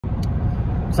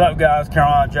What's up, guys?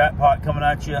 Carolina Jackpot coming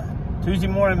at you Tuesday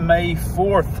morning, May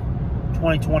 4th,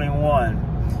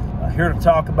 2021. Here to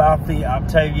talk about the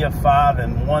Optavia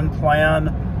 5-in-1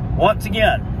 plan. Once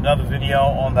again, another video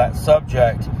on that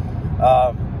subject.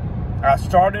 I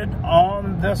started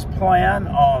on this plan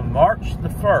on March the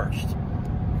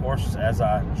 1st. Of course, as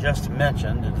I just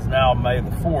mentioned, it is now May the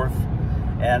 4th,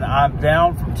 and I'm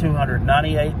down from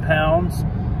 298 pounds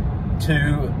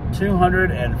to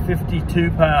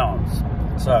 252 pounds.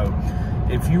 So,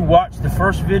 if you watched the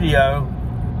first video,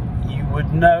 you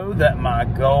would know that my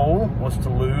goal was to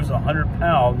lose 100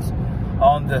 pounds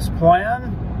on this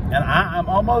plan, and I'm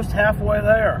almost halfway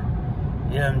there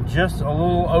in just a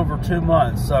little over 2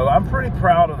 months. So I'm pretty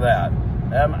proud of that.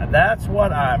 That's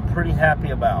what I'm pretty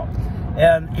happy about.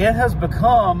 And it has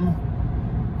become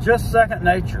just second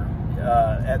nature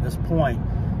at this point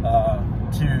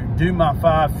to do my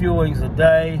 5 fuelings a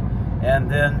day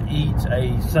and then eat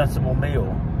a sensible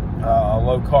meal, a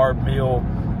low-carb meal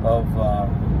of a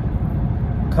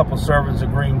couple servings of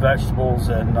green vegetables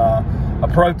and a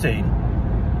protein.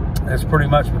 It's pretty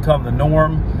much become the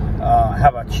norm.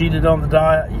 Have I cheated on the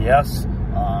diet? Yes.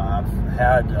 I've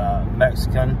had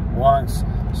Mexican once,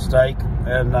 steak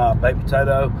and baked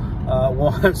potato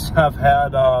once. I've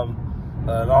had an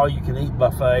all-you-can-eat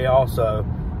buffet also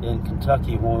in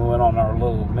Kentucky when we went on our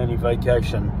little mini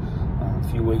vacation a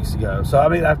few weeks ago. So, I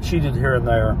mean, I've cheated here and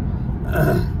there.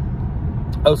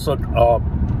 Also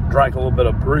drank a little bit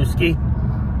of brewski,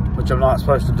 which I'm not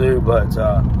supposed to do, but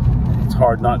it's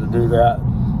hard not to do that,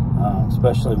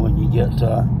 especially when you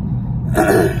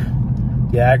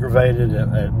get aggravated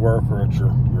at work or at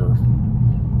your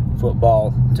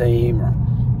football team or,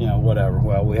 you know, whatever.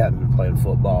 Well, we hadn't been playing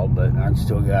football, but I can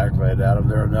still get aggravated at them.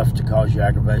 They're enough to cause you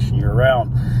aggravation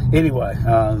year-round. Anyway,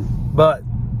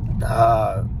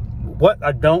 what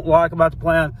I don't like about the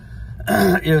plan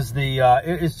is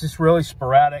it's just really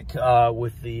sporadic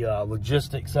with the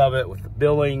logistics of it, with the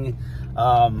billing.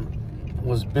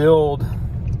 Was billed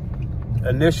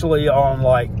initially on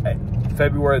like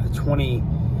February the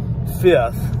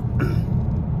 25th,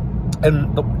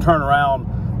 and the turnaround,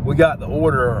 we got the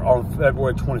order on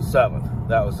February 27th.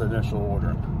 That was the initial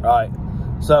order, right?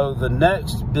 So the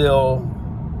next bill,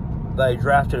 they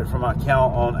drafted it from my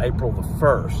account on April the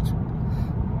 1st.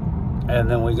 And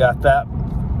then we got that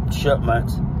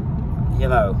shipment, you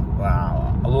know,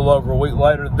 a little over a week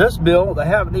later. This bill, they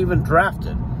haven't even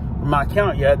drafted from my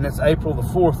account yet, and it's April the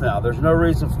 4th now. There's no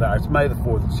reason for that. It's May the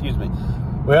 4th, excuse me.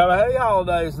 We have a heavy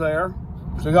holidays there,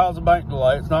 so caused a bank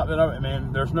delay. It's not been, I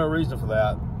mean, there's no reason for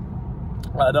that.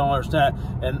 I don't understand.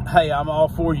 And hey, I'm all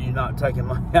for you not taking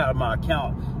money out of my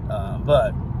account,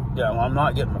 but you know, I'm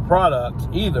not getting the product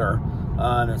either,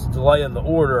 and it's delaying the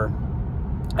order.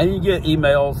 And you get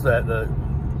emails that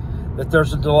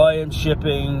there's a delay in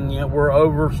shipping. You know, we're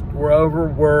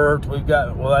overworked. We've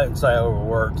got, well, I didn't say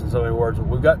overworked in so many words, but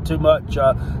we've got too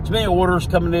many orders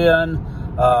coming in,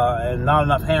 and not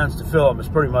enough hands to fill them. Is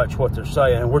pretty much what they're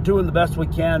saying. And we're doing the best we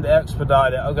can to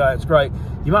expedite it. Okay, it's great.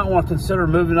 You might want to consider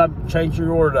moving up and changing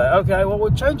your order date. Okay, well,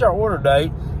 we'll change our order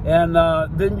date, and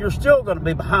then you're still going to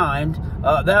be behind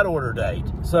that order date.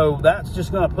 So that's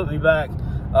just going to put me back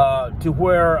to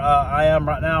where I am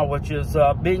right now, which is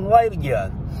being late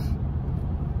again.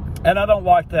 And I don't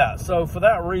like that. So for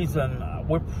that reason,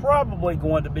 we're probably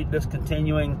going to be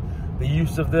discontinuing the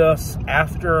use of this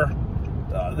after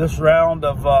this round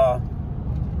of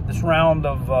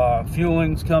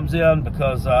fuelings comes in,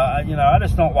 because you know, I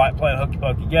just don't like playing hokey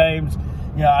pokey games.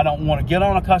 You know, I don't want to get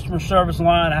on a customer service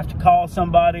line. I have to call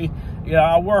somebody. You know,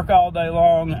 I work all day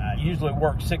long. I usually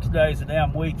work 6 days a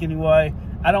damn week anyway.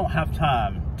 I don't have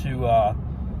time to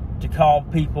call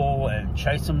people and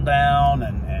chase them down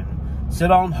and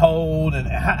sit on hold. And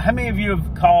how many of you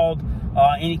have called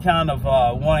any kind of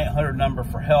 1-800 number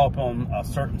for help on a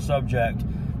certain subject,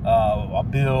 a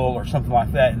bill or something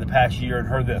like that in the past year, and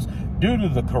heard this? Due to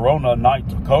the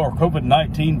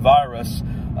COVID-19 virus,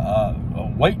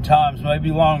 wait times may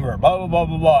be longer, blah, blah, blah,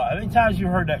 blah, blah. How many times you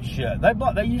heard that shit?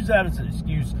 They use that as an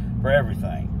excuse for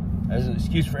everything. As an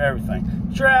excuse for everything.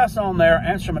 Get your ass on there,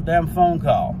 answer my damn phone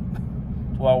call.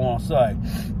 That's what I want to say.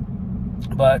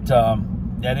 But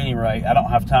at any rate, I don't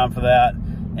have time for that,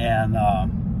 and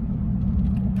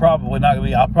probably not gonna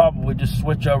be. I'll probably just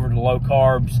switch over to low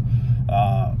carbs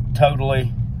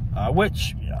totally,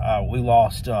 which we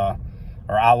lost.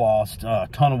 Or I lost a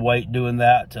ton of weight doing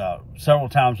that several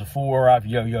times before. I've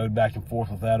yo-yoed back and forth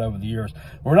with that over the years.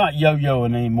 We're not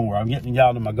yo-yoing anymore. I'm getting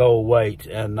down to my goal weight,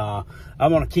 and I'm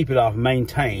going to keep it off,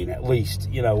 maintain at least,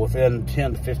 you know, within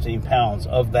 10 to 15 pounds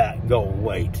of that goal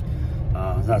weight.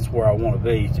 That's where I want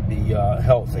to be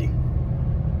healthy.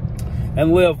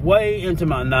 and live way into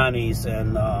my 90s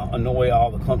and annoy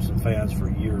all the Clemson fans for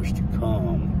years to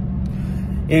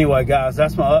come. Anyway, guys,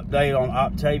 that's my update on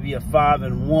Optavia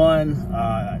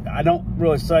 5-1. I don't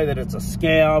really say that it's a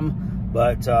scam,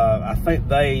 but I think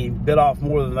they bit off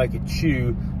more than they could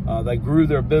chew. They grew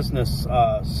their business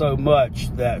so much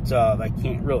that they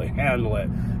can't really handle it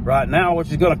right now,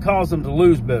 which is going to cause them to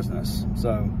lose business.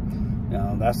 So, you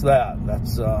know, that's that.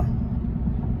 That's, I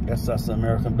guess that's the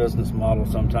American business model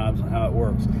sometimes and how it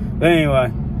works. But anyway,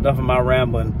 enough of my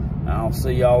rambling. I'll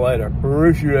see y'all later.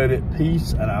 Appreciate it.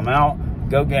 Peace, and I'm out.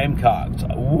 Go Gamecocks.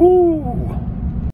 Woo!